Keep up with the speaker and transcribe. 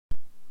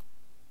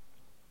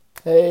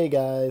Hey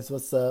guys,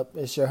 what's up?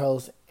 It's your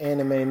host,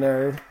 Anime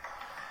Nerd.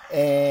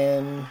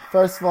 And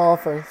first of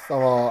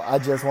all, I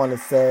just want to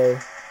say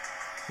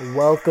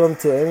welcome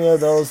to any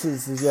of those who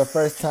this is your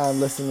first time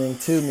listening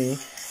to me.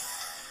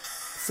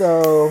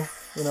 So,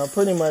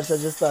 pretty much I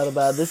just thought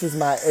about this is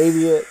my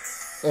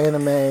 80th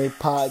anime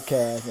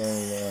podcast.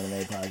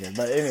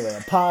 But anyway, a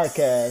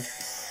podcast.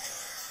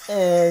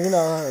 And,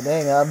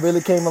 dang, I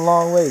really came a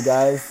long way,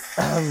 guys.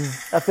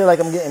 I feel like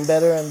I'm getting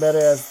better and better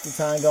as the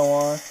time go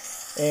on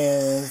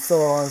and so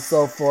on and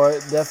so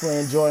forth. Definitely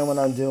enjoying what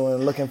I'm doing.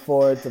 Looking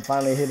forward to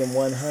finally hitting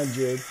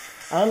 100.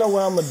 I don't know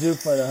what I'm gonna do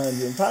for the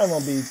 100. Probably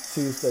won't be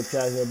too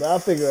spectacular, but I'll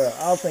think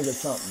of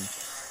something.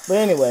 But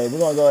anyway, we're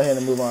gonna go ahead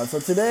and move on. So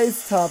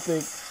today's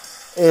topic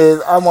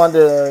is I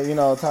wanted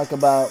to, talk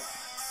about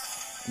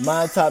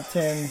my top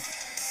 10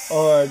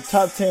 or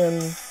top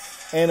 10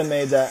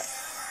 anime that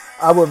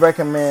I would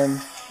recommend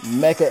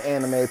mecha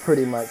anime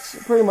pretty much.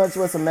 Pretty much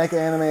what's a mecha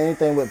anime?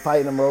 Anything with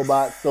fighting and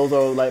robots. Those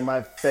are like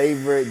my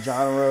favorite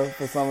genre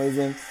for some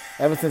reason.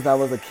 Ever since I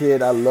was a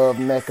kid, I love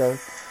mecha.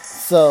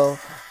 So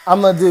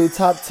I'm gonna do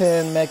top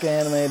 10 mecha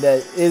anime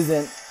that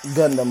isn't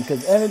Gundam.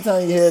 Because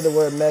anytime you hear the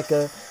word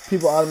mecha,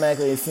 people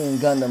automatically assume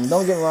Gundam.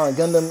 Don't get me wrong,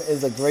 Gundam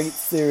is a great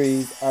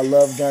series. I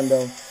love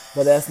Gundam.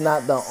 But that's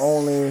not the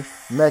only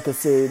mecha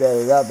series that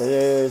is out there.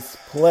 There's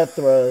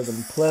plethoras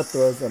and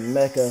plethoras of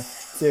mecha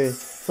series.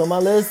 So my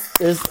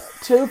list is,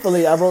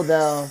 truthfully, I wrote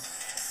down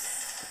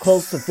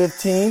close to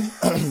 15,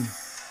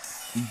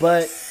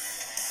 but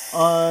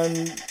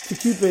to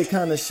keep it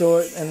kind of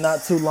short and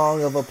not too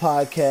long of a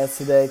podcast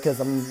today because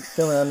I'm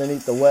feeling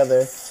underneath the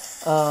weather,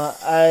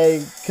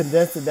 I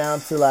condensed it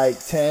down to like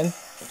 10.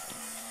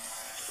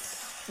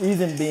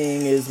 Reason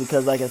being is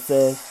because, like I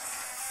said,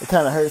 it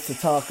kind of hurts to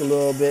talk a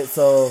little bit,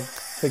 so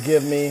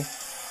forgive me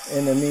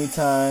in the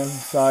meantime.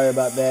 Sorry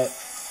about that.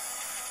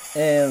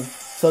 And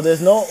so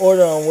there's no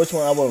order on which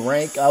one I would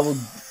rank. I would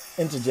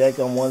interject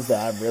on ones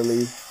that I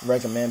really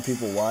recommend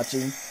people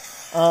watching.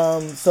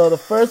 So the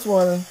first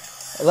one,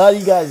 a lot of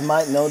you guys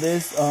might know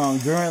this.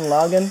 Gurren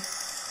Lagann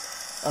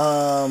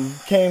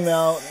came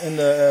out in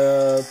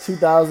the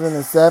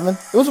 2007.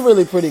 It was a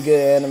really pretty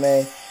good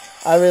anime.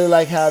 I really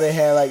like how they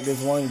had like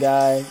this one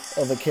guy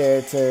of a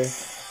character,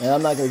 and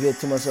I'm not gonna get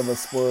too much of a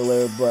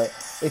spoiler, but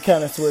it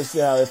kind of switched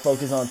to how they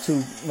focused on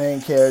two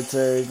main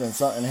characters, and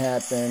something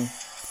happened,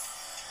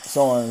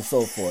 so on and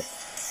so forth.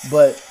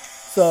 But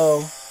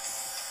so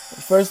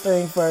first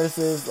thing first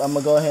is I'm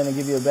gonna go ahead and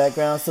give you a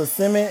background. So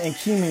Semin and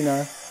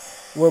Kimina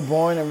were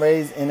born and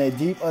raised in a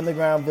deep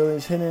underground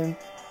village hidden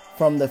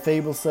from the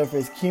fabled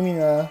surface.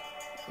 Kimina,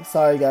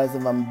 sorry guys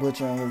if I'm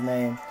butchering his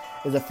name,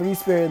 is a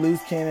free-spirited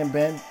loose cannon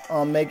bent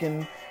on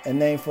making a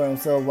name for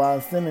himself, while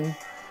Semin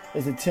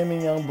is a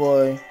timid young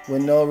boy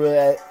with no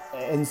real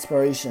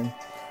inspiration.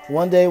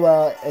 One day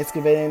while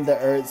excavating the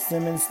earth,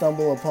 Simmons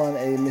stumbled upon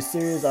a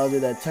mysterious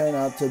object that turned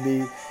out to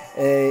be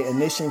a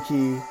ignition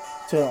key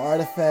to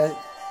an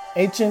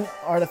ancient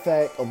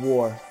artifact of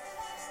war,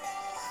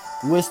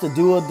 which the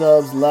dual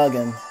dubs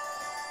Lagann.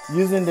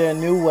 Using their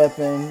new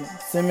weapon,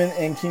 Simmons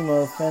and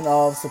Kima fend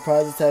off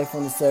surprise attack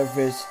from the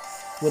surface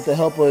with the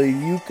help of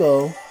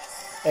Yuko,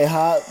 a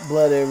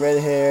hot-blooded,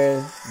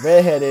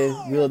 red-headed,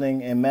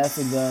 wielding a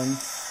massive gun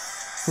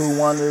who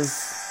wanders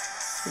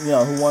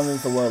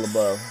the world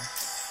above.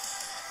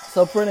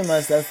 So pretty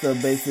much that's the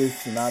basic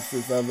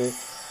synopsis of it.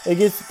 It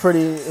gets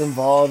pretty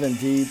involved and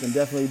deep, and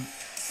definitely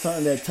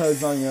something that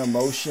tugs on your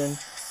emotion.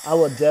 I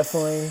would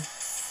definitely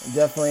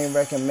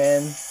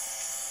recommend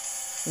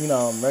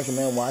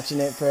watching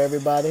it for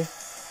everybody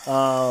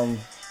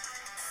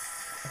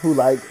who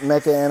like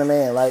mecha anime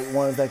and like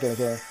ones that can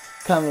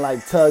kind of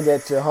like tug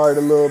at your heart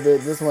a little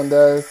bit. This one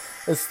does.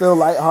 It's still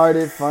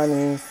lighthearted,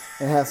 funny,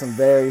 and has some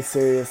very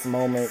serious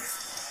moments.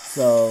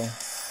 So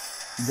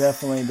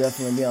definitely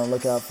be on the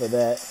lookout for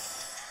that.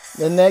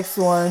 The next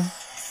one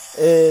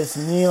is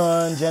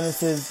Neon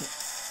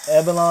Genesis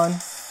Evangelion.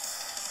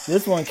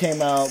 This one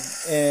came out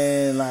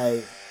in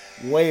like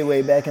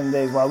way back in the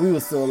days while we were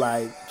still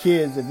like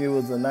kids, if it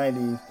was the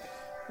 90s.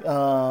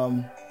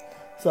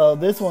 So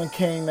this one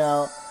came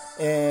out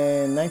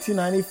in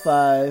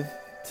 1995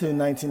 to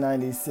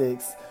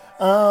 1996.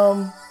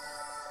 I'm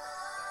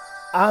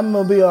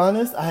gonna be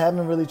honest, I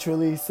haven't really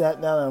truly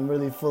sat down and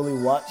really fully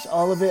watched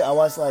all of it. I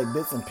watched like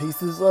bits and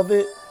pieces of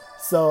it,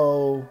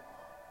 so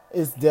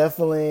it's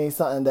definitely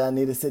something that I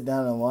need to sit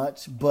down and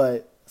watch.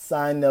 But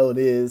side note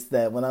is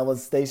that when I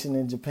was stationed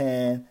in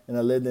Japan and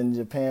I lived in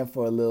Japan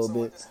for a little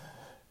bit,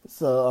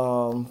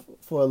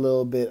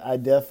 I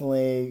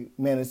definitely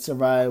managed to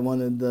ride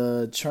one of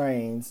the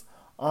trains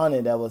on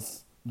it that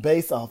was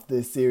based off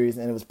this series,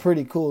 and it was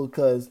pretty cool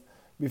because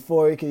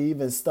before it could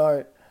even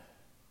start,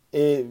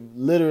 it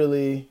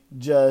literally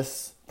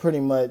just pretty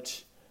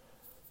much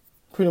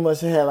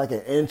had like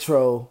an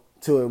intro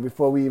to it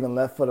before we even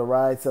left for the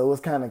ride. So it was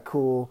kind of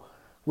cool,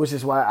 which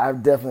is why I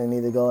definitely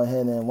need to go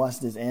ahead and watch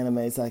this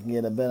anime so I can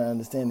get a better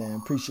understanding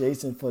and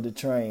appreciation for the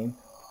train.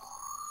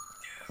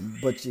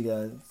 But you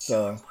guys,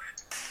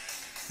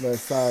 but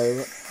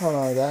sorry, hold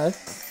on guys.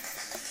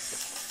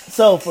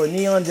 So for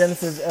Neon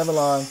Genesis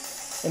Evangelion,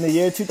 In the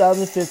year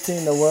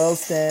 2015, the world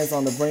stands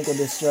on the brink of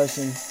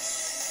destruction.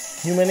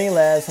 Humanity's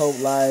last hope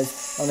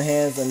lies on the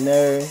hands of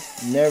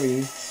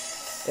NERI,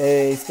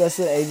 a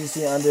special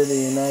agency under the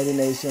United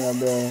Nations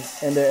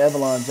and their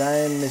Avalon,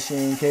 giant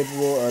machine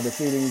capable of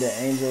defeating the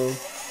angel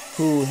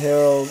who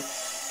herald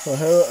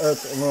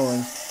Earth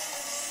ruins.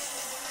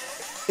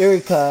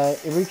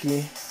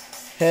 Iriki,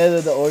 head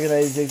of the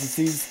organization,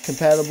 sees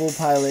compatible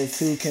pilots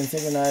who can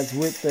synchronize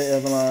with the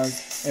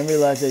Avalons and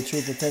realize their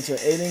true potential.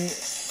 Aiding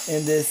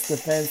in this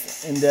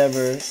defense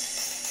endeavor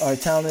are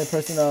talented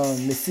personnel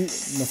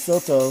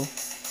Masato,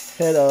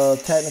 head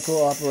of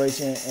technical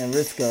operation, and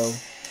Risco,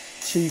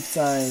 chief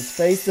science.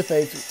 Face to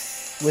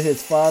face with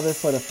his father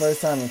for the first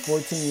time in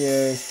 14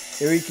 years,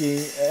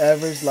 Iriki's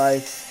average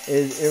life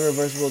is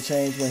irreversible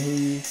change when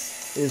he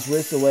is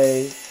whisked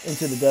away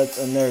into the depths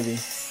of NERI.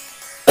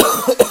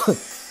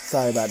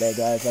 Sorry about that,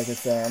 guys. Like I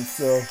said, I'm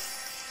still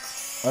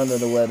under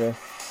the weather.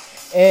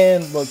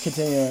 And we'll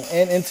continue.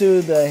 And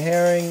into the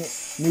Herring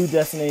new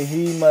destiny,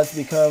 he must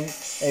become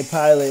a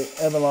pilot,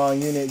 Avalon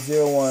Unit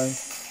 01,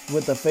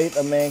 with the fate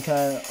of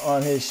mankind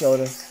on his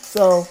shoulder.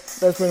 So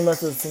that's pretty much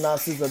the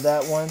synopsis of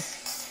that one.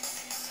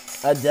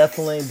 I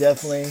definitely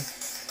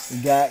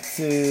got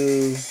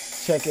to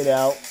check it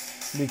out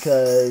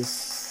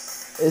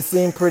because it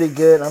seemed pretty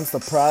good. I'm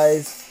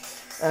surprised.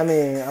 I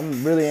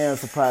really am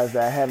surprised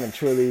that I haven't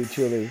truly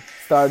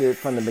started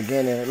from the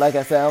beginning. Like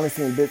I said, I only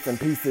seen bits and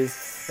pieces,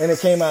 and it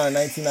came out in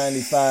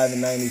 1995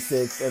 and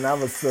 96, and I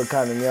was still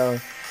kind of young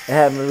and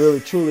haven't really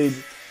truly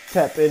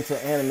tapped into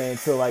anime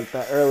until like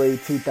the early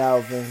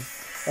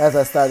 2000s, as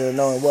I started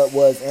knowing what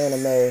was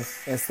anime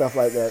and stuff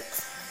like that.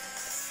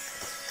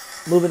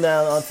 Moving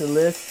down onto the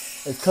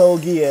list is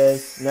Code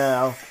Geass.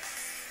 Now,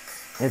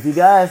 if you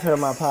guys heard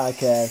my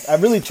podcast, I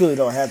really truly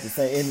don't have to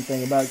say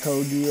anything about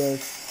Code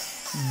Geass,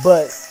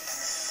 but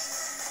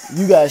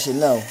you guys should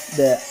know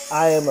that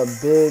I am a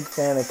big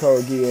fan of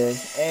Code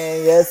Geass.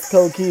 And yes,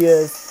 Code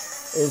Geass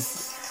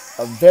is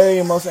a very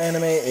emotional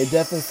anime. It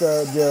definitely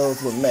still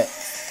deals with mech.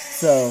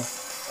 So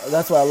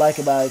that's what I like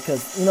about it,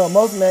 because, you know,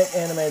 most mech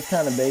anime is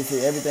kind of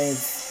basic.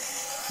 Everything's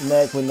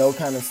mech with no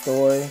kind of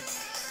story.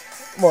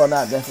 Well,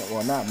 not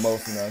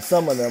most of them.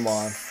 Some of them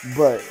are.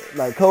 But,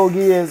 like, Code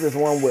Geass is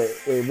one where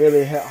it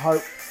really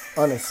harp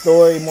on the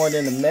story more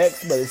than the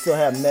mechs, but it still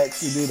have mechs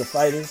who do the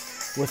fighting,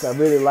 which I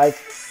really like.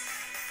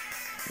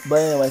 But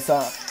anyway, so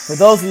for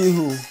those of you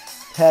who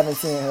haven't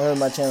heard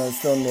my channel, it's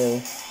still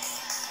new,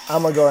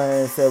 I'm going to go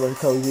ahead and say what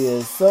Code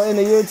Geass. So in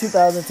the year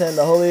 2010,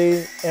 the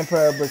Holy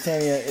Emperor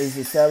Britannia is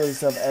established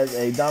itself as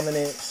a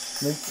dominant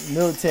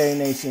military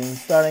nation,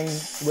 starting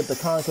with the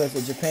conquest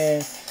of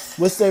Japan,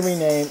 which they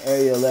renamed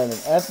Area 11.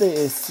 After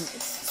its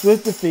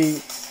swift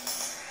defeat,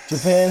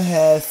 Japan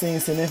has seen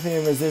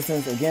significant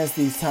resistance against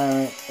these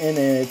tyrants in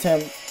an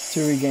attempt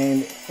to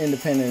regain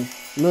independence.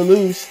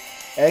 Lelouch,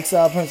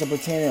 exiled Prince of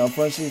Britannia,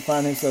 unfortunately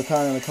finds himself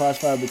caught in a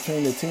crossfire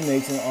between the two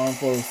nations' armed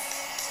forces.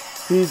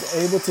 He is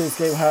able to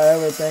escape,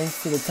 however,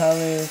 thanks to the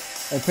timely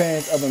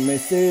appearance of a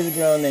mysterious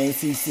girl named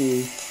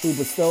Cece, who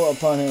bestowed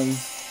upon him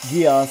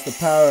Geass, the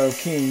power of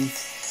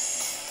kings.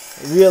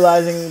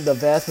 Realizing the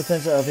vast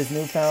potential of his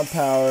newfound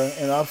power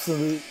and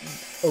absolute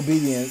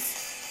obedience,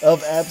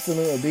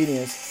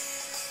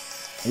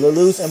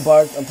 Lelouch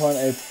embarks upon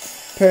a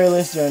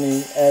perilous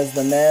journey as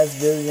the masked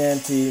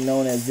vigilante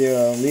known as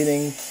Zero,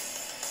 leading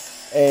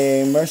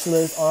a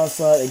merciless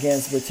onslaught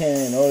against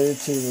Britannia in order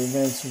to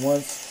revenge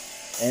once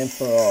and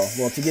for all.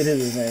 Well, to get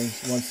his revenge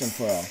once and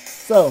for all.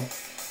 So,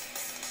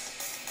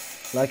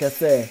 like I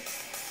said,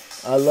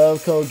 I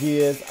love Code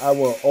Geass. I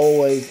will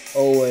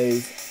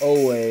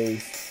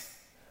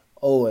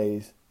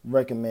always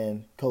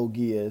recommend Code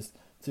Geass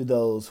to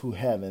those who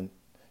haven't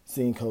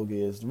seen Code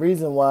Geass. The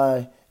reason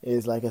why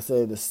is, like I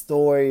said, the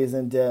story is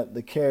in depth,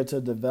 the character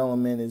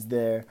development is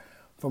there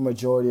for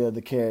majority of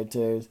the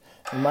characters.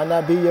 It might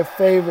not be your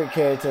favorite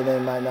character, they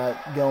might not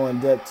go in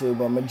depth to,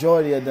 but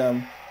majority of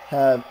them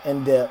have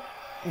in depth,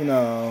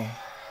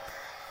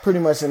 pretty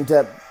much in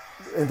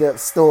depth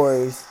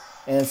stories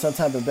and some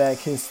type of back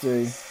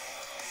history.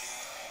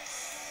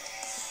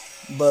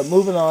 But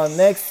moving on,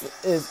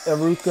 next is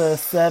Eureka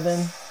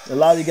 7. A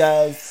lot of you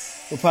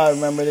guys will probably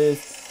remember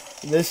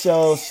this. This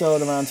show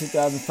showed around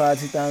 2005,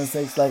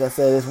 2006. Like I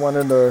said, it's one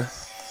of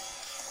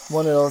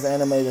those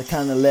anime that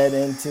kind of led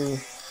into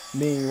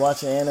me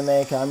watching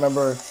anime. Cause I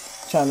remember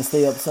trying to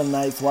stay up some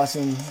nights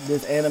watching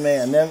this anime.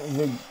 I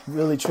never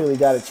really truly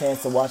got a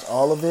chance to watch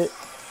all of it,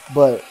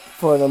 but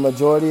for the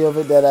majority of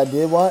it that I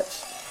did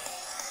watch,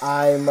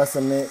 I must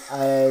admit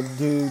I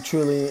do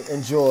truly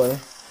enjoy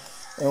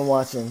in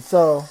watching.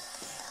 So,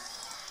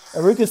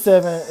 Eureka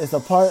 7 is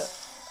apart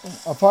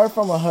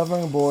from a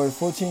hovering board.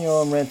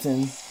 14-year-old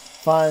Renton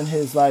finds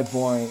his life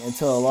boring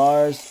until a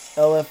large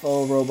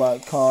LFO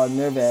robot called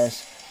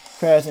Nervash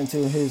crashed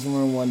into his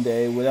room one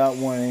day without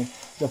warning.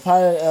 The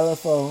pilot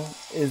LFO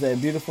is a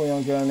beautiful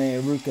young girl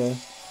named Eureka,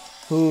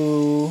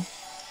 who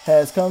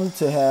has come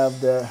to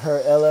have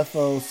her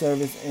LFO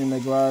service in the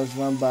garage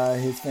run by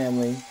his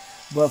family.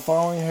 But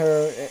following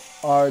her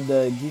are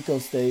the Geeko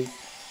State,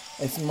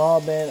 a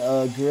small band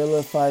of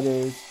guerrilla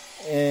fighters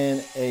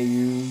in a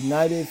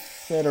United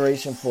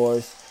Federation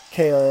Force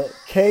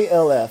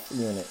KLF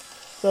unit.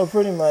 So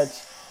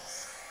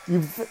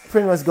you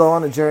pretty much go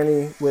on a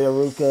journey with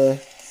Iruka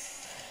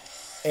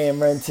and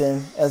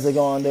Renton as they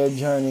go on their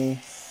journey,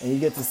 and you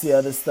get to see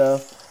other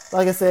stuff.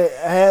 Like I said,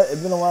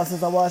 it's been a while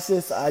since I watched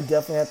this. I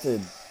definitely have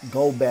to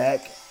go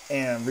back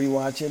and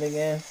rewatch it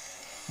again.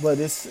 But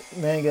this This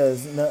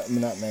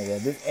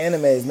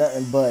anime is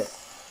nothing but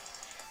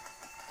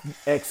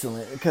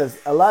excellent because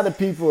a lot of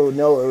people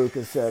know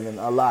Iruka 7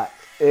 a lot.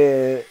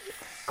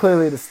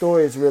 Clearly, the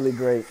story is really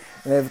great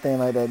and everything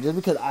like that. Just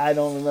because I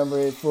don't remember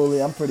it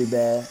fully, I'm pretty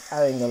bad.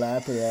 I ain't gonna lie, I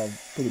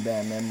have pretty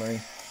bad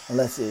memory.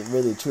 Unless it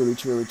really, truly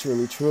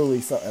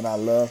something I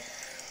love.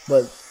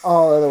 But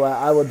all otherwise,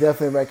 I would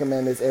definitely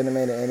recommend this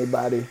anime to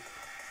anybody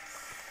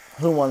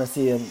who want to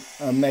see a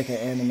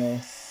mecha anime.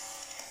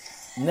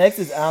 Next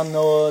is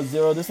Ao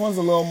Zero. This one's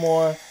a little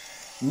more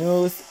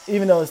new,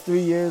 even though it's 3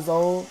 years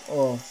old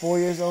or 4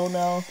 years old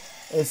now.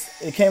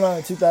 It came out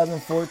in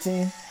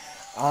 2014.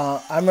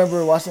 I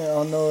remember watching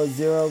Ao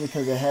Zero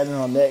because I had it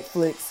on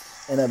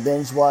Netflix and I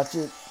binge watched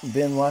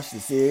the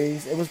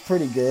series. It was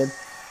pretty good.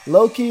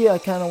 Low key, I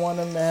kind of want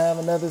them to have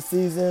another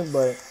season,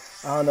 but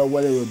I don't know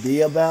what it would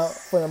be about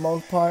for the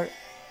most part.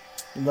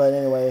 But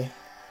anyway,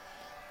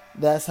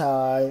 that's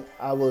how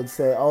I would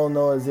say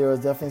Ao Zero is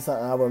definitely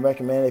something I would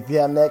recommend. If you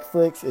have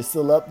Netflix, it's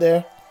still up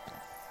there.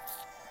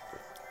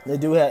 They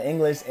do have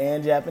English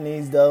and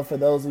Japanese dub for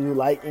those of you who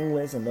like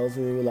English and those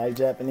of you who like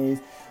Japanese.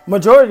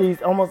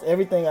 Majority, almost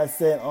everything I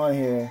said on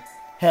here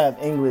have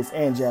English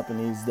and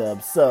Japanese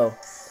dubs. So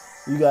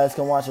you guys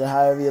can watch it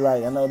however you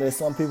like. I know there's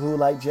some people who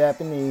like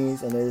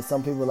Japanese and there's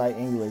some people who like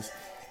English.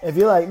 If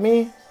you're like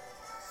me,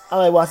 I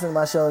like watching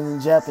my shows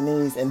in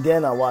Japanese and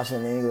then I watch it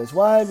in English.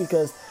 Why?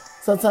 Because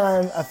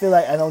sometimes I feel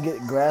like I don't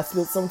grasp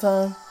it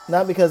sometimes.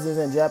 Not because it's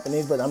in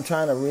Japanese, but I'm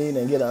trying to read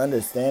and get an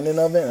understanding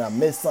of it and I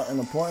miss something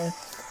important.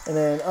 And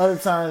then other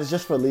times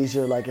just for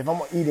leisure, like if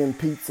I'm eating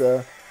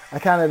pizza, I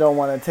kind of don't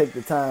want to take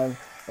the time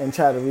and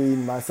try to read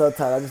my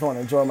subtitle. I just want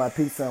to enjoy my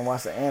pizza and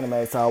watch the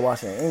anime, so I'll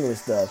watch it in English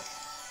stuff.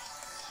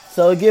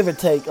 So give or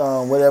take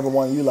whatever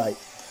one you like.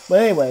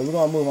 But anyway, we're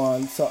going to move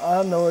on. So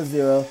Ao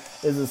Zero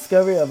is the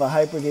discovery of a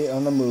hypergate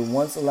on the moon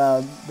once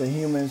allowed the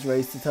humans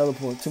race to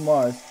teleport to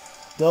Mars.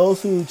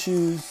 Those who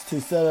choose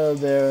to settle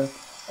there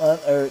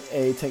unearth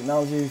a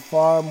technology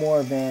far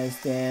more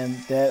advanced than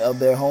that of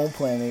their home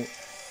planet,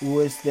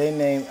 which they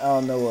named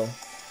Ao.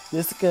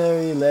 This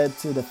discovery led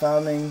to the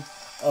founding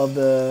of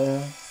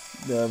the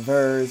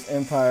Ver's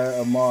Empire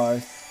of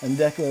Mars and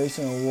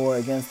declaration of war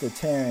against the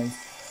Terrans,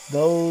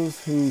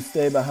 those who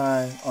stay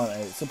behind on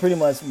Earth. So pretty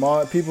much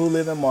people who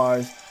live in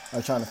Mars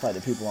are trying to fight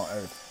the people on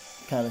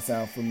Earth. Kind of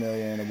sound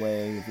familiar in a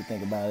way if you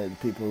think about it. The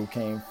people who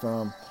came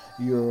from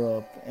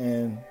Europe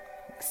and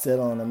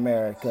settled in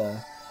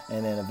America,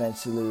 and then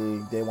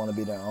eventually they want to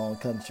be their own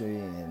country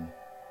and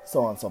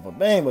so on and so forth.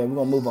 But anyway, we're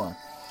going to move on.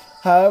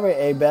 However,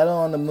 a battle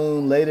on the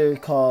moon, later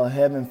called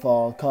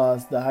Heavenfall,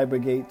 caused the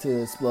hypergate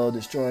to explode,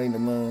 destroying the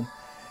moon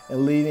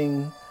and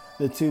leading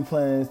the two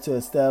planets to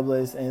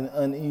establish an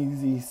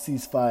uneasy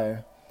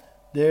ceasefire.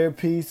 Their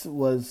peace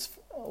was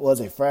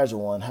a fragile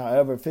one.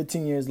 However,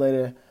 15 years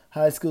later,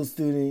 high school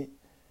student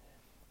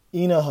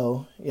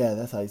Inoho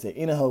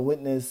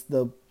witnessed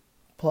the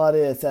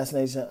plotted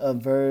assassination of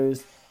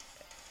Ver's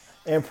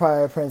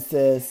Empire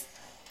Princess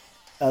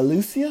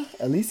Alicia?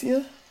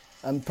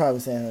 I'm probably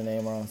saying her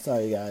name wrong.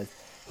 Sorry, guys.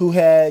 Who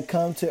had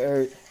come to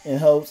Earth in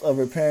hopes of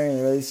repairing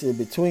the relationship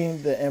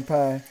between the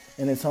Empire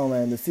and its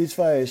homeland. The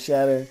ceasefire is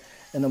shattered,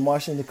 and the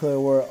Martians declare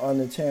war on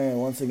the Terran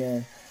once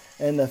again.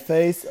 In the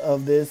face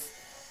of this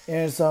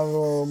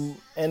insurmountable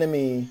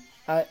enemy,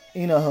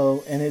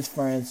 Inoho and his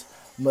friends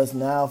must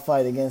now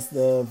fight against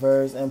the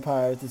Ver's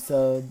Empire to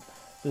settle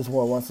this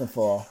war once and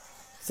for all.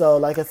 So,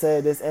 like I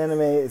said, this anime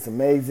is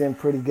amazing,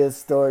 pretty good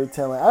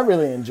storytelling. I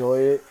really enjoy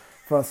it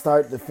from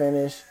start to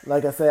finish.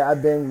 Like I said,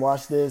 I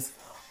watched this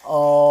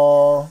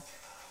all.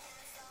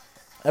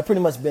 I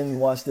pretty much binge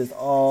watched this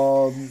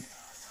all.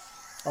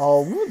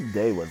 What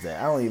day was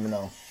that? I don't even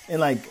know.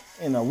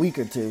 In a week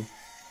or two.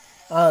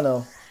 I don't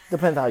know.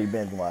 Depends how you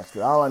binge watch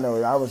it. All I know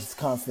is I was just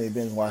constantly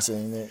binge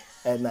watching it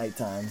at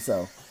nighttime.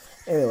 So,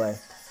 anyway,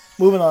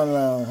 moving on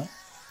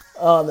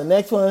along. The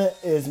next one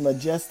is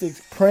Majestic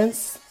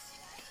Prince.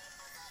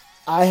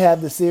 I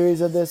have the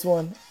series of this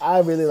one. I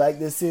really like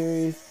this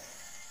series.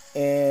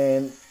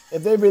 And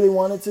if they really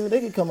wanted to, they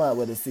could come out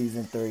with a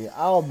season 3.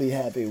 I'll be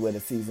happy with a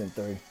season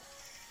 3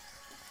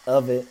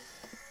 of it.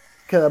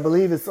 Because I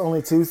believe it's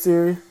only 2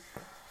 series.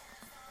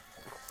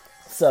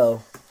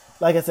 So,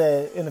 like I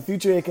said, in the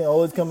future it can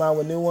always come out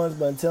with new ones.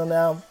 But until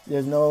now,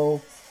 there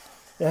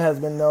has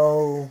been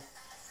no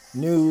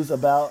news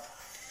about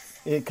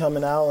it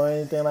coming out or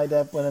anything like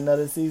that for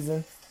another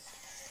season.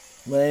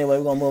 But anyway,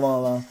 we're going to move on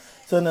along.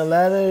 So in the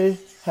latter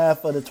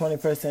half of the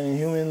 21st century,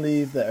 humans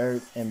leave the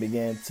Earth and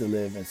begin to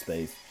live in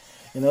space.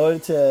 In order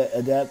to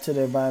adapt to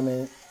the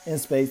environment in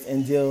space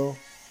and deal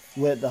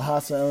with the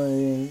hostile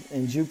aliens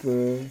in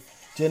Jupiter,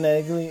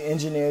 genetically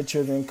engineered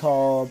children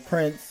called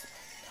Prince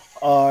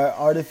are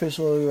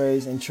artificially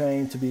raised and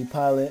trained to be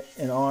pilot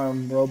an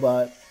armed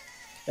robot,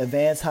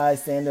 advanced high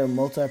standard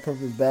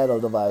multi-purpose battle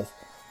device.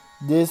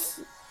 This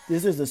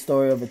is the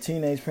story of a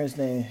teenage prince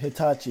named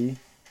Hitachi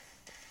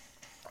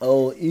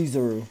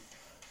Izuru,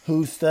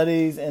 who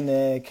studies in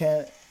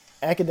the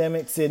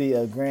academic city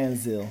of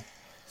Granzil.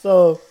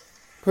 So,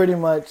 pretty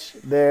much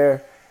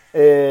there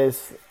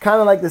is kind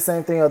of like the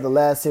same thing of the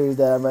last series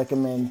that I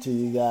recommended to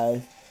you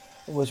guys,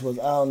 which was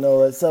I don't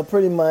know it. So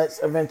pretty much,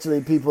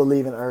 eventually people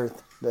leaving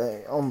Earth.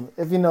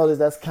 If you notice,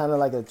 that's kind of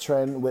like a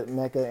trend with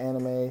mecha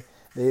anime.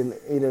 They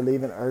either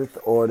leaving Earth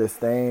or they're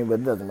staying,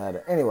 but it doesn't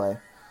matter. Anyway,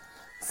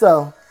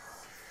 so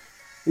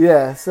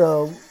yeah,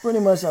 so pretty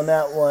much on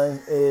that one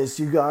is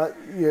you got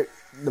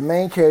the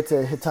main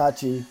character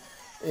Hitachi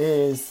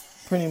is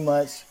pretty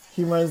much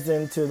he runs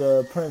into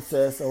the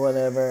princess or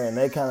whatever, and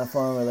they kind of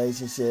form a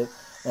relationship.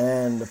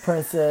 And the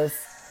princess,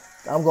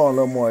 I'm going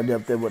a little more in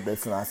depth than what the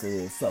synopsis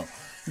is. So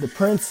the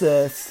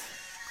princess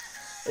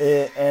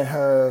and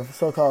her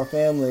so-called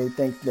family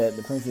think that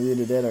the princess is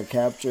either dead or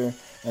captured,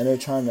 and they're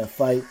trying to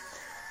fight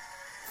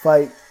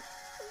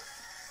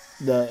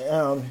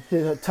the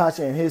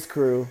Hitachi and his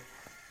crew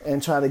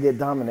and try to get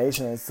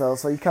domination and so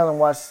you kind of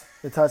watch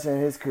Hitachi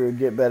and his crew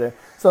get better.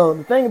 So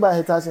the thing about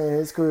Hitachi and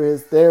his crew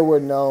is they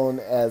were known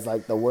as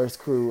like the worst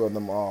crew of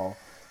them all,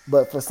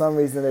 but for some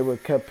reason they were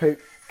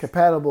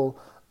compatible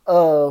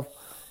of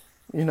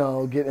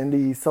getting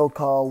these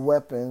so-called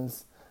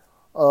weapons,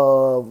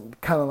 kind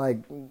of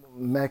like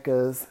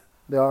mechas.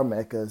 They are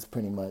mechas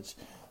pretty much,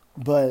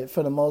 but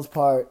for the most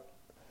part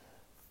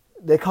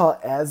they call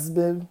it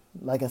ASBIB,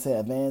 like I said,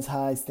 Advanced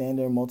High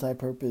Standard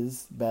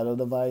Multi-Purpose Battle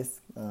Device.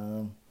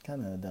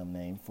 Kind of a dumb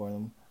name for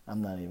them.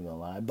 I'm not even going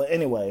to lie. But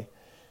anyway,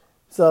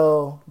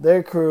 so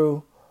their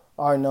crew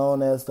are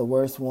known as the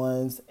worst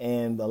ones,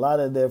 and a lot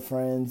of their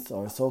friends,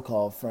 or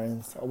so-called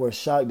friends, were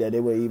shocked that they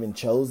were even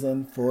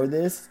chosen for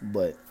this,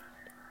 but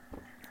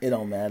it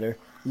don't matter.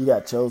 You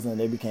got chosen,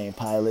 they became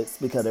pilots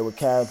because they were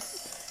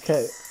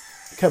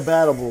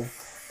compatible.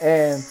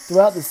 And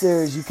throughout the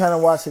series, you kind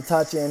of watch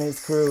Hitachi and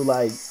his crew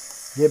like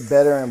get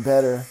better and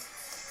better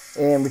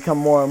and become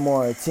more and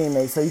more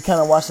teammates. So you kind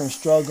of watch them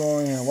struggle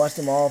and watch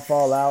them all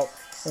fall out.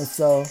 And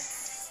so,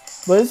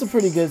 but it's a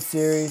pretty good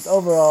series.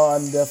 Overall, I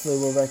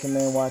definitely would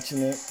recommend watching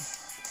it.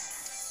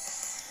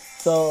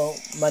 So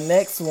my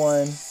next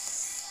one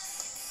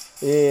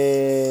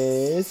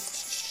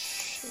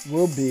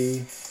will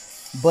be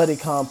Buddy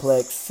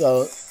Complex.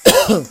 So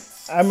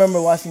I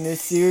remember watching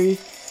this series.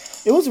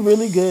 It was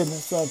really good,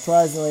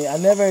 surprisingly. I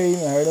never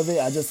even heard of it.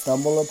 I just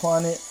stumbled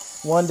upon it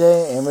one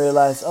day and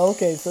realized,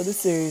 okay, so this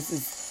series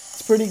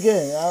is pretty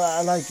good.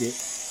 I like it.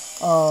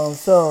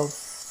 So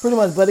pretty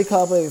much Buddy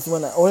Complex is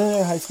when an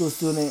ordinary high school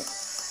student,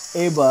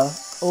 Oba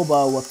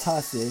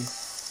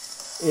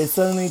Watase, is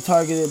suddenly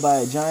targeted by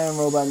a giant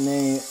robot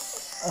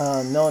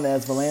known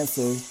as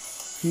Valancer.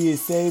 He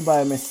is saved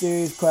by a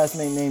mysterious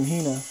classmate named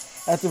Hina.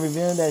 After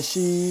revealing that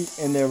she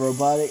and their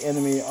robotic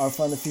enemy are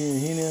from the future,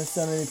 Hina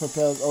suddenly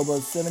propels Oba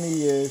 70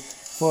 years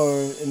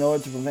forward in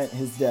order to prevent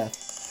his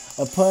death.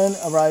 Upon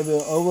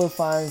arrival, Oba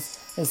finds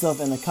himself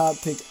in the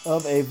cockpit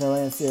of a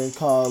Valancer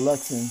called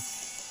Luxon,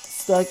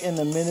 stuck in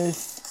the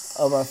midst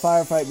of a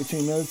firefight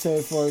between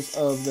military forces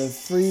of the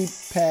Free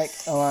Pack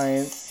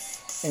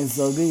Alliance and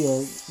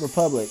Zogia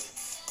Republic.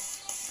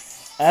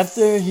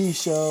 After he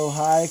showed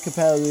high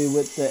compatibility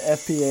with the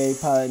FPA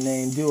pilot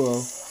named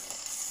Duo,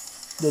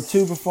 the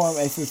two perform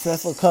a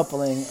successful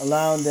coupling,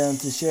 allowing them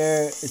to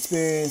share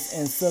experience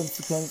and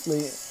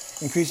subsequently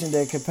increasing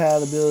their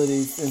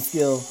compatibilities and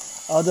skill.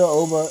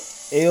 Although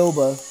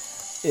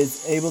Aoba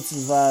is able to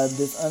survive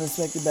this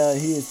unexpected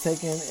battle, he is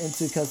taken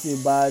into custody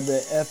by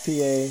the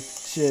FPA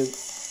ship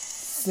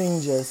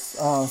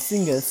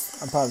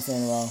Singus, I'm probably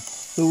saying it wrong,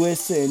 who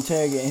wish to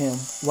interrogate him.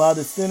 While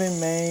the student's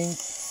main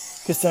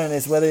concern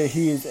is whether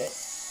he is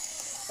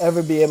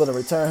ever be able to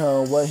return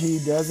home, what he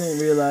doesn't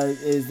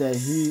realize is that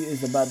he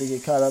is about to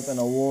get caught up in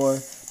a war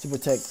to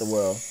protect the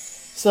world.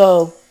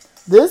 So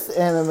this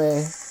anime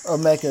of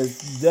mecha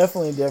is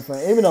definitely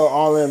different, even though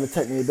all of them are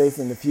technically based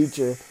in the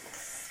future.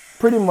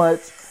 Pretty much,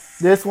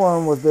 this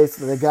one was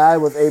basically the guy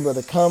was able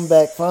to come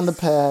back from the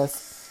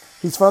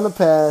past. He's from the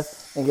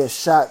past and gets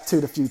shot to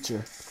the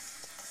future.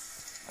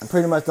 And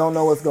pretty much don't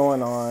know what's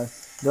going on,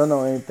 don't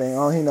know anything.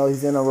 All he knows,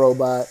 he's in a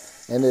robot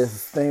and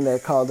this thing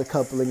that called the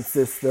coupling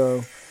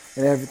system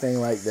and everything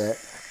like that.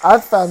 I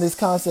found this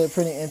concept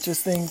pretty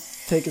interesting,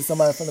 taking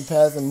somebody from the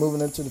past and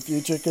moving into the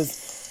future,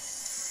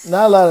 because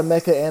not a lot of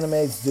mecha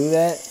animes do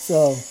that.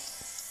 So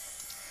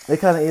they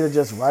kind of either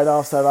just start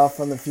off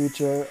from the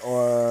future,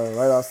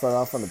 or start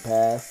off from the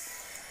past.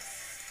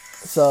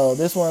 So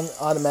this one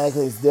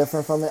automatically is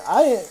different from it.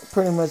 I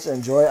pretty much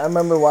enjoy it. I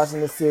remember watching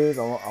this series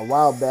a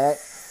while back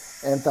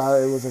and thought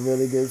it was a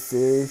really good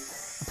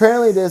series.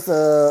 Apparently there's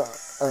an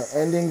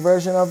ending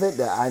version of it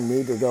that I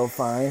need to go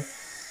find,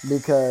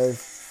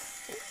 because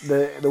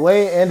the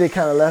way it ended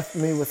kind of left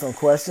me with some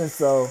questions.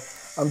 So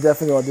I'm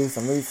definitely going to do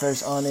some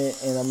research on it,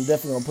 and I'm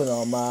definitely going to put it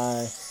on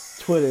my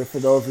Twitter for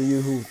those of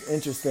you who's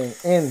interested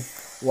in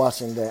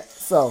watching that.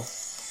 So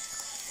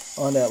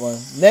on that one.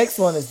 Next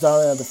one is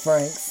Darling of the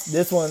Franxx.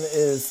 This one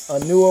is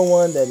a newer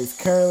one that is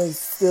currently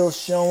still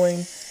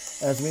showing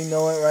as we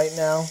know it right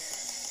now.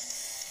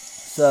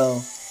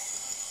 So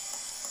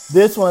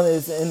this one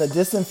is in the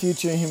distant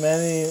future.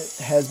 Humanity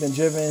has been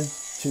driven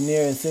to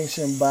near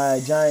extinction by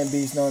a giant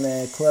beast known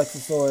as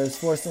Colexosaurus,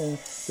 forcing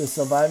the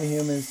surviving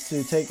humans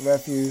to take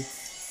refuge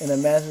in a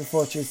massive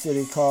fortress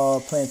city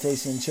called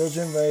Plantation.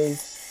 Children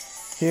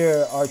raised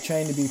here are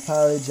trained to be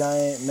piloted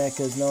giant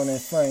mechas known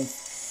as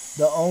Franxx,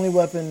 the only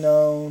weapon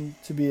known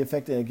to be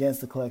effective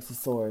against the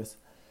Colexosaurus.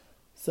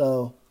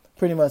 So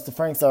pretty much the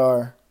Franxx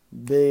are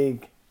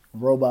big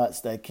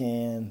robots that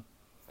can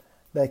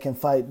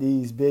fight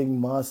these big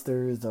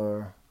monsters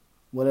or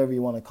whatever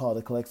you want to call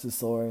the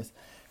Colexosaurus.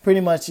 Pretty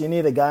much you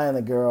need a guy and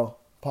a girl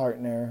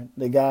partner.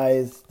 The guy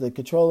is the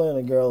controller and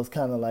the girl is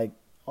kind of like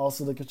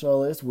also the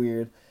controller. It's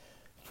weird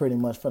pretty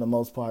much for the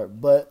most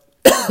part. But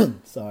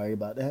sorry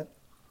about that.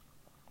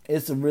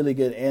 It's a really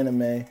good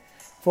anime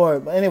for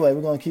it. But anyway,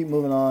 we're going to keep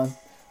moving on.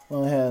 We're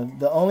going to have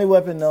the only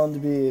weapon known to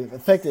be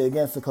effective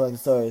against the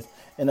Colexosaurus.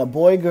 And a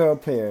boy-girl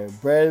pair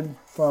bred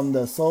from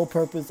the sole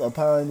purpose of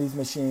piloting these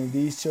machines.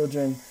 These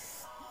children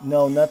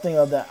know nothing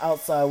of the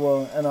outside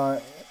world and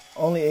are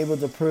only able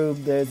to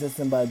prove their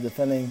existence by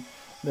defending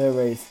their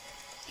race.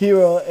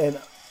 Hiro, an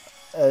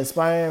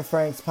aspiring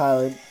Franxx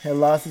pilot, had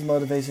lost his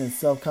motivation and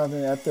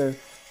self-confidence after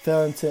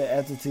failing the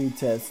aptitude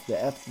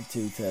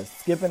test.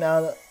 Skipping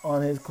out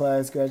on his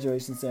class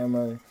graduation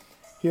ceremony,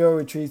 Hiro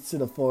retreats to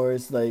the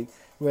forest lake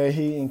where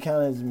he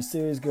encounters a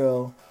mysterious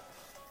girl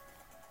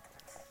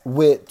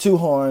with two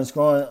horns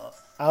growing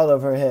out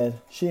of her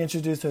head. She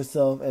introduced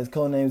herself as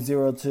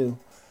codenamed 02,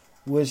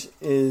 which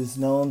is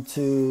known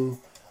to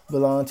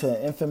belong to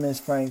an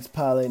infamous Franxx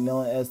pilot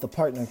known as the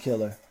Partner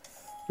Killer.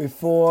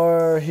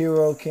 Before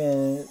Hiro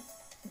can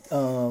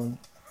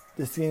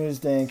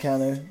digest the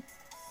encounter,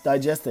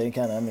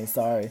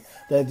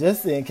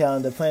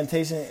 the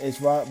plantation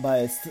is rocked by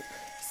a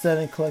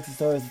sudden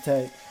Colexosaurus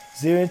attack.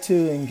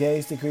 02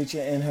 engaged the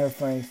creature in her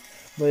Franxx,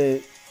 but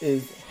it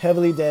is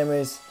heavily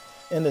damaged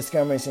in the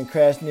skirmish and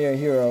crashed near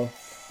Hiro.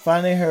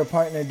 Finding her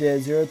partner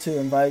dead, 02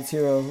 invites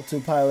Hiro to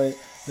pilot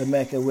the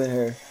mecha with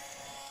her,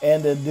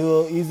 and the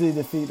duo easily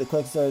defeat the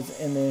Colexosaurus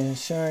in the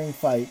ensuing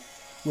fight.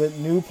 With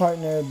new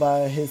partner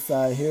by his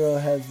side, Hiro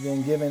has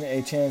been given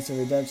a chance of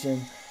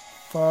redemption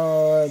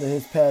for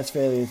his past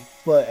failures,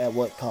 but at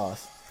what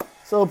cost?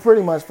 So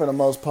pretty much for the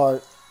most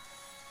part,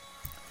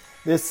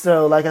 this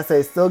show, like I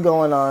say, is still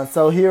going on.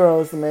 So Hiro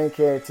is the main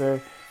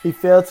character. He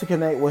failed to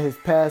connect with his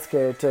past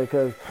character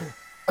because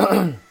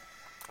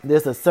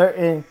there's a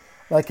certain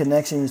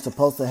connection you're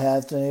supposed to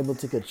have to be able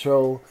to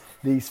control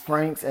these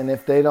Franxx, and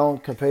if they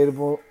don't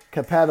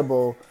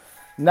compatible,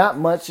 not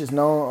much is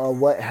known of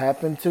what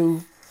happened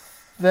to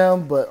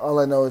them, but all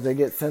I know is they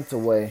get sent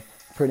away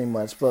pretty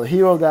much. But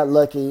Hiro got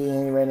lucky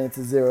and he ran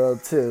into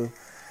 02,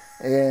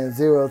 and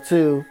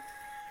 02,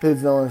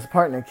 who's known as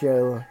Partner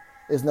Killer,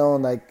 is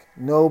known like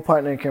no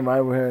partner can ride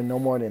with her no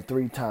more than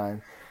 3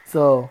 times.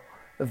 So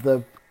if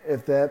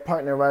that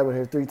partner ride with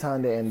her 3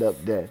 times, they end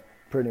up dead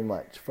pretty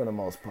much for the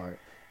most part.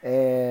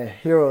 And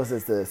Heroes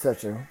is the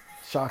exception.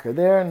 Shocker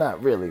there,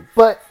 not really,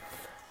 but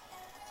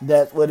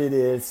that's what it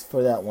is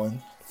for that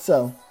one.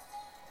 So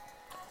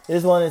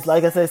this one is,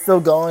 like I said, still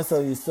going,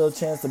 so you still a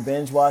chance to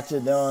binge watch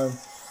it. I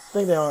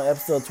think they're on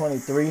episode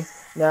 23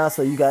 now,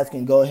 so you guys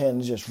can go ahead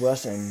and just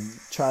rush and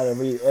try to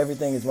read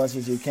everything as much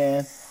as you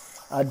can.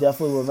 I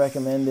definitely would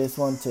recommend this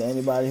one to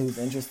anybody who's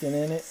interested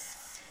in it.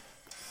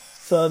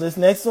 So this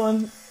next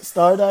one,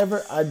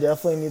 Stardiver, I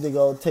definitely need to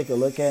go take a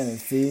look at and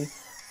see.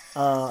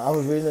 I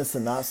was reading the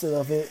synopsis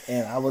of it,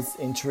 and I was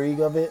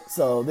intrigued of it.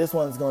 So this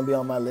one is going to be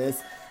on my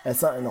list as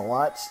something to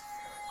watch.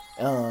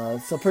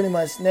 So pretty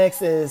much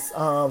next is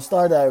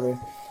Stardiver.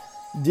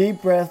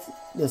 Deep breath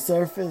the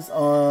surface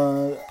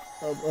on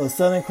a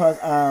Southern Cross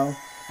Isle,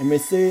 a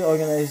mysterious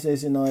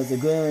organization known as the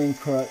Glittering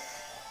Crux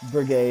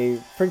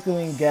Brigade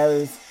frequently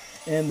gathers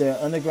in their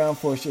underground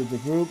fortress. The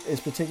group is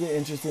particularly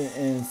interested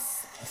in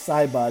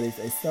side bodies,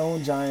 a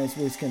stone giants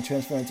which can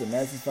transform into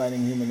massive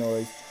fighting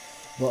humanoids,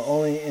 but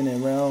only in a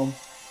realm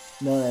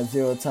known as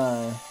Zero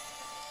Time.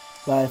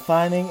 By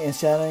finding and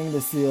shattering the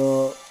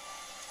seal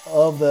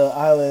of the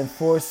island,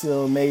 4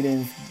 seal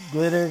maidens,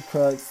 Glitter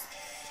Crux,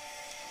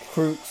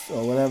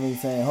 or whatever you're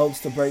saying, hopes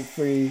to break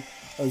free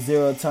of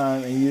Zero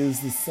Time and use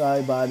the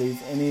side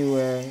bodies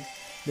anywhere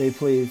they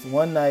please.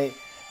 One night,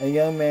 a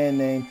young man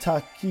named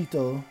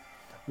Takito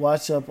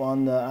washed up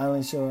on the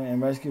island shore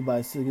and rescued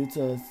by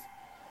Sugita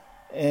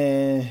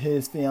and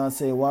his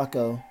fiancée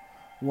Wako,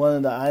 one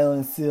of the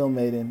island seal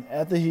maiden.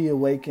 After he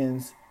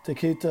awakens,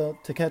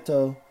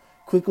 Taketo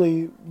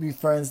quickly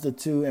befriends the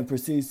two and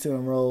proceeds to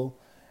enroll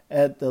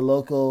at the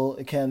local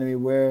academy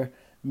where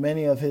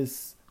many of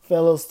his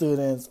fellow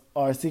students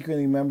are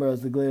secretly members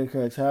of the Glitter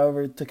Crux.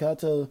 However,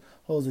 Taketo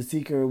holds a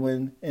secret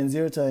when in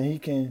Zero Time he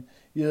can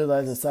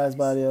utilize a side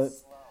body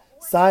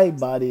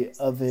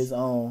of his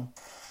own,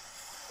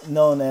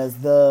 known as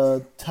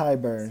the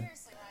Tyburn.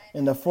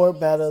 In the fourth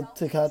battle,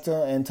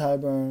 Taketo and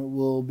Tyburn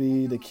will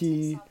be the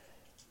key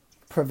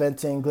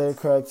preventing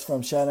Glittercrux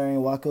from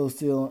shattering Wako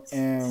Steel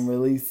and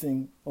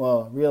realizing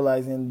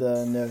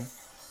the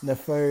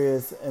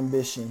nefarious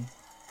ambition.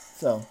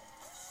 So,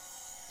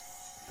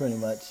 pretty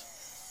much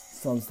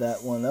sums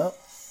that one up.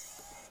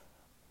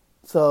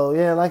 So,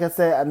 yeah, like I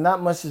said,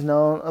 not much is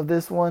known of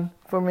this one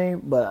for me,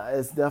 but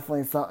it's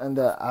definitely something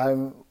that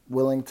I'm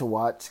willing to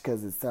watch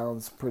because it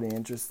sounds pretty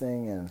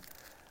interesting, and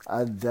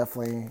I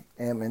definitely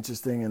am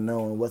interested in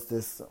knowing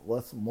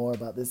what's more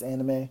about this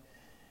anime,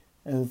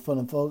 and for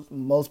the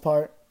most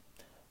part.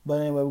 But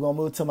anyway, we're going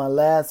to move to my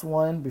last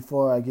one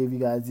before I give you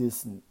guys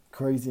this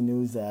crazy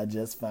news that I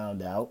just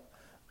found out.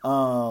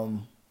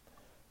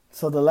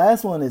 So the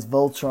last one is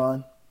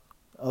Voltron.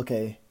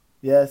 Okay,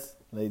 yes,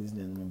 ladies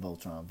and gentlemen,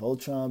 Voltron.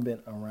 Voltron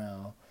been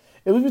around.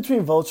 It was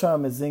between Voltron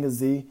and Mazinger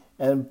Z,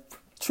 and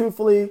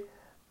truthfully,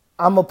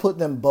 I'm going to put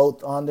them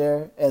both on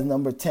there as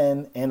number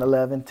 10 and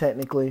 11,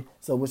 technically.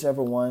 So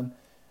whichever one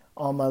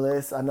on my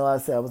list. I know I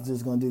said I was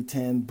just going to do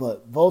 10,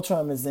 but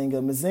Voltron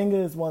Mazinger.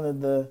 Mazinger is one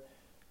of the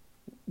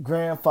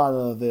grandfather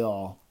of it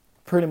all.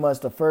 Pretty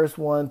much the first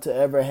one to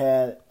ever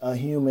had a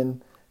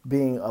human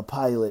being a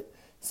pilot.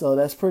 So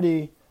that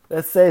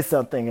says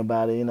something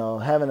about it,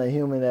 having a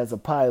human as a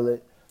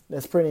pilot.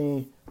 That's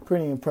pretty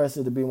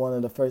impressive to be one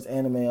of the first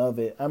anime of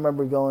it. I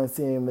remember going and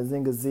seeing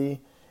Mazinger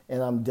Z,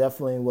 and I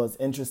definitely was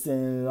interested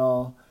in it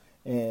all.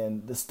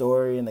 And the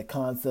story and the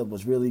concept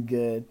was really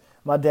good.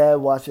 My dad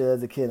watched it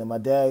as a kid, and my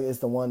dad is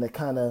the one that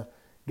kind of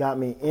got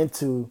me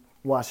into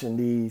watching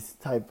these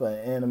type of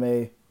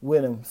anime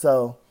with him.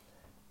 So,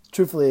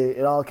 truthfully,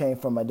 it all came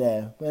from my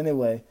dad. But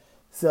anyway,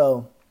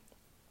 so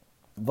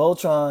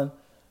Voltron,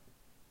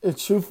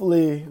 it's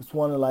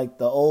one of like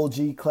the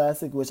OG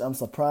classic, which I'm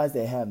surprised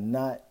they have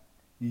not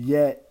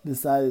yet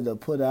decided to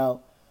put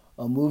out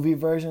a movie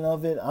version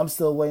of it. I'm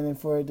still waiting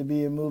for it to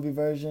be a movie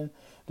version.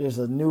 There's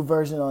a new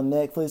version on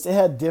Netflix. It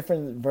had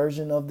different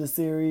version of the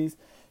series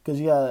because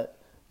you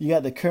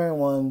got the current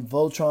one,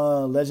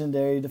 Voltron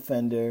Legendary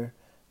Defender.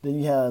 Then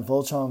you have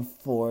Voltron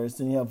Force.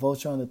 Then you have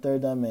Voltron the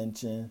Third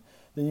Dimension.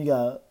 Then you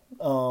got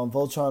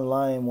Voltron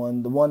Lion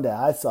one, the one that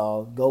I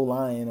saw, Go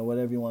Lion or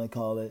whatever you want to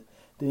call it.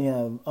 Then you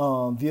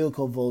have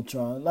Vehicle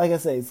Voltron. Like I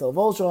say, so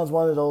Voltron is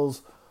one of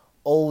those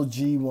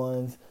OG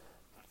ones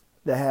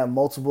that have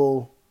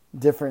multiple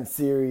different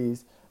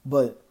series,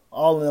 but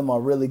all of them are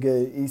really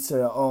good, each to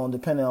their own,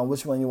 depending on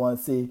which one you want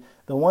to see.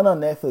 The one on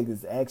Netflix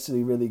is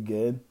actually really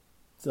good,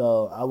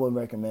 so I would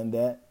recommend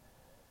that.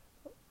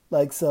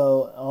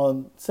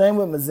 Same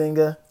with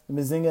Mazinger.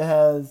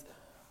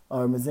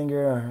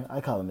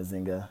 I call it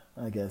Mazinger,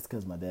 I guess,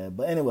 because my dad.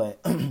 But anyway,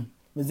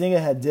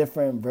 Mazinger had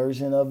different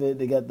version of it.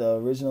 They got the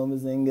original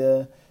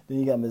Mazinger, then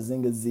you got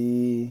Mazinger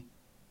Z,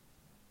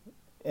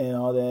 and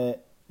all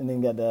that. And then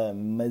you got the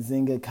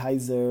Mazinger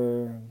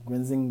Kaiser,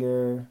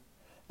 Grinzinger.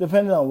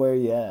 Depending on where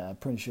you're at, I'm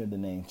pretty sure the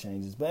name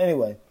changes. But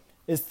anyway,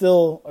 it's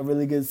still a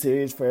really good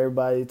series for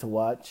everybody to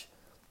watch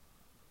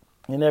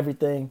and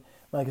everything.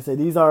 Like I said,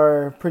 these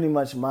are pretty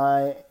much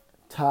one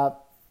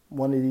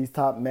of these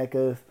top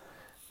mecha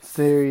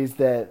series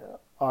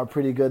that are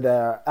pretty good, that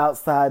are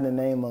outside the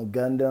name of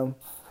Gundam,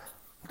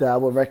 that I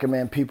would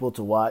recommend people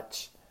to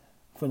watch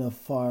for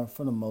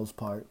the most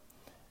part.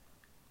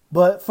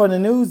 But for the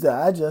news that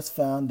I just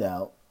found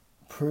out,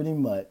 pretty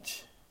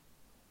much,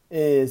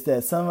 is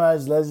that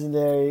Sunrise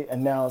Legendary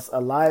announced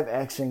a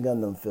live-action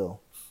Gundam film.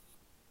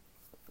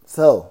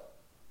 So,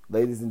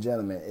 ladies and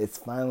gentlemen, it's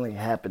finally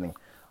happening.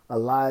 A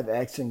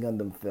live-action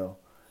Gundam film.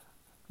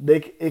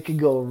 It could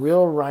go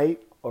real right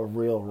or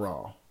real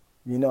wrong.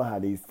 You know how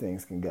these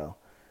things can go.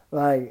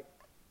 Like,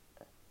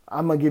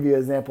 I'm going to give you an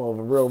example of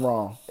a real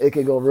wrong. It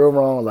could go real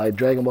wrong like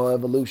Dragon Ball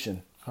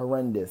Evolution.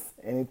 Horrendous.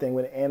 Anything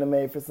with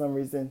anime, for some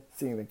reason,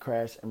 seemed to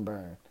crash and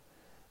burn.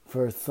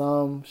 For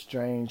some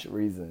strange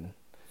reason.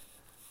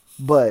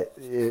 But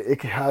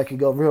how it could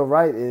go real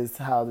right is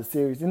how the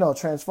series,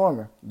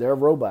 Transformer, they're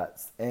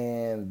robots.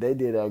 And they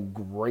did a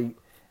great,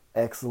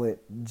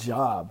 excellent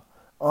job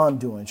on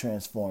doing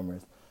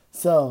Transformers.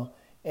 So,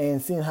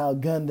 and seeing how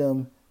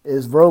Gundam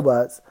is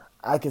robots,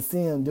 I could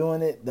see them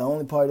doing it. The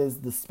only part is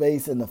the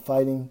space and the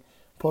fighting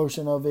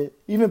portion of it.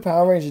 Even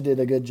Power Rangers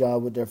did a good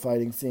job with their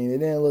fighting scene. It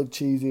didn't look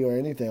cheesy or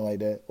anything like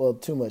that. Well,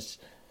 too much.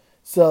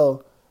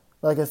 So,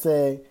 like I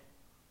say,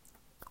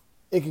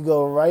 it could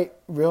go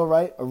real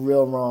right or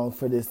real wrong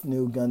for this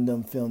new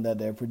Gundam film that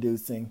they're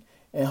producing.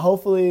 And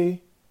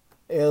hopefully,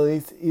 at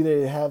least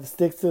either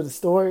stick to the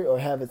story or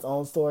have its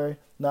own story.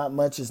 Not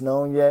much is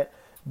known yet,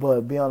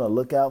 but be on the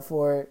lookout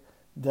for it.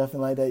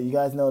 Definitely like that. You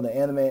guys know the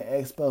Anime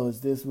Expo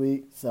is this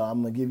week, so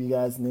I'm going to give you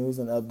guys news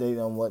and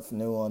update on what's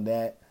new on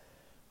that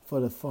for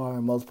the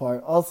most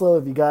part. Also,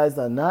 if you guys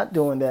are not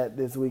doing that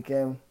this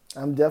weekend,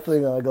 I'm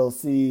definitely going to go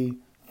see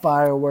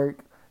Firework,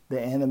 the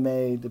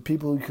anime, the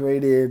people who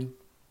created,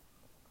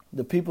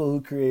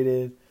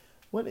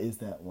 what is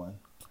that one?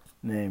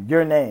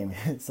 Your Name,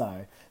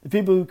 sorry. The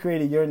people who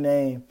created Your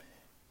Name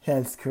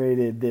has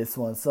created this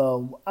one.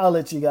 So I'll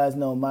let you guys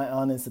know my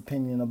honest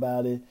opinion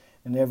about it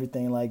and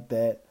everything like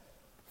that.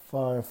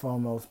 Far and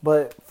foremost.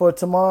 But for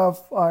tomorrow, as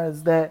far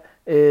as that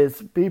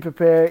is, be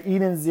prepared.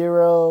 Eden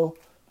Zero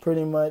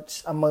pretty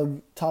much. I'm going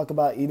to talk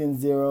about Eden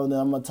Zero. Then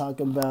I'm going to talk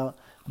about,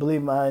 I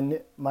believe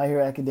My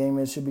Hero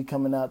Academia should be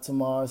coming out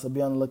tomorrow. So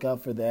be on the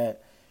lookout for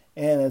that.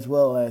 And as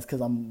well as,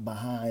 because I'm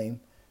behind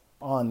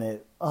on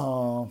it,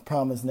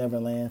 Promise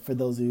Neverland. For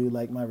those of you who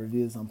like my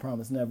reviews on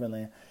Promise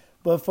Neverland.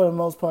 But for the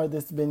most part,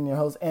 this has been your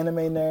host,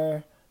 Anime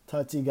Nerd.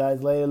 Talk to you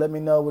guys later. Let me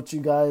know what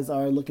you guys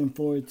are looking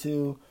forward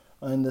to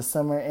in the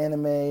summer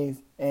anime.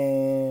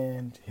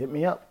 And hit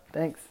me up.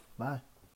 Thanks. Bye.